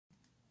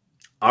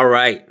All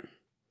right.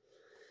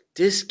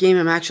 This game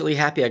I'm actually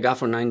happy I got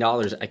for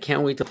 $9. I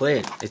can't wait to play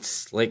it.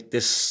 It's like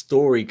this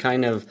story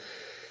kind of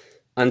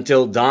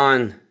Until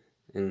Dawn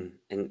and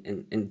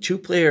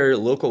two-player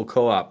local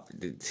co-op.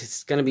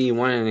 It's going to be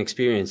one in an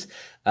experience.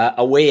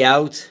 A Way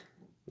Out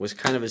was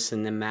kind of a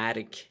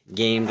cinematic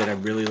game that I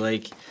really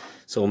like.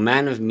 So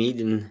Man of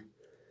Medan,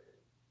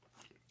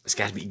 it's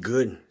got to be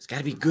good. It's got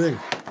to be good.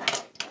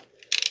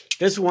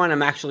 This one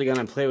I'm actually going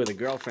to play with a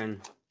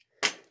girlfriend.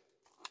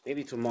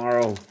 Maybe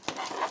tomorrow.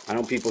 I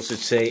know people should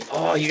say,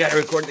 oh, you got to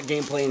record the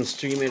gameplay and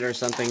stream it or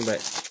something, but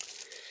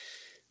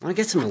I want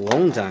to get some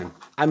alone time.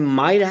 I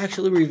might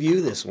actually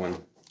review this one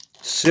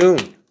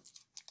soon.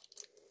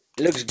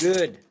 It looks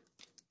good.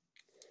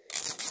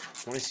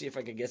 I want to see if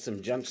I could get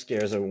some jump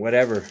scares or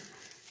whatever.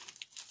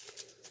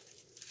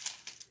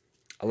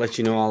 I'll let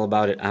you know all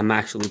about it. I'm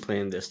actually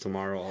playing this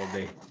tomorrow all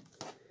day.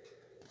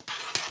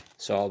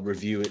 So I'll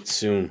review it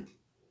soon.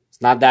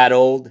 It's not that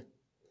old.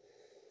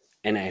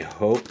 And I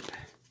hope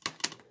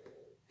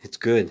it's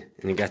good.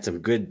 And it got some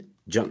good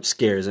jump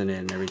scares in it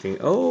and everything.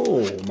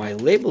 Oh, my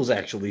label's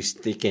actually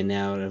sticking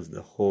out of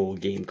the whole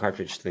game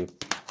cartridge thing.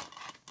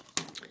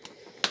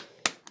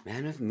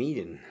 Man of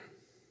Medan.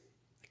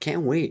 I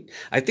can't wait.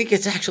 I think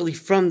it's actually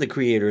from the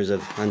creators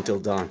of Until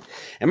Dawn.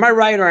 Am I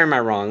right or am I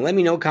wrong? Let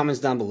me know, comments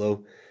down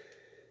below.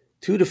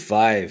 2 to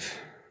 5.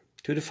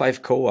 2 to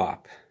 5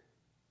 co-op.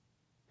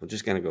 We're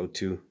just going to go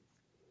 2.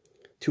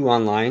 2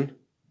 online.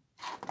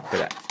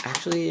 But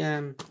actually,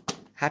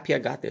 happy I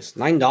got this.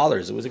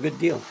 $9. It was a good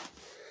deal.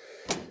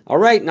 All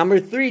right, number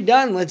 3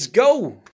 done. Let's go.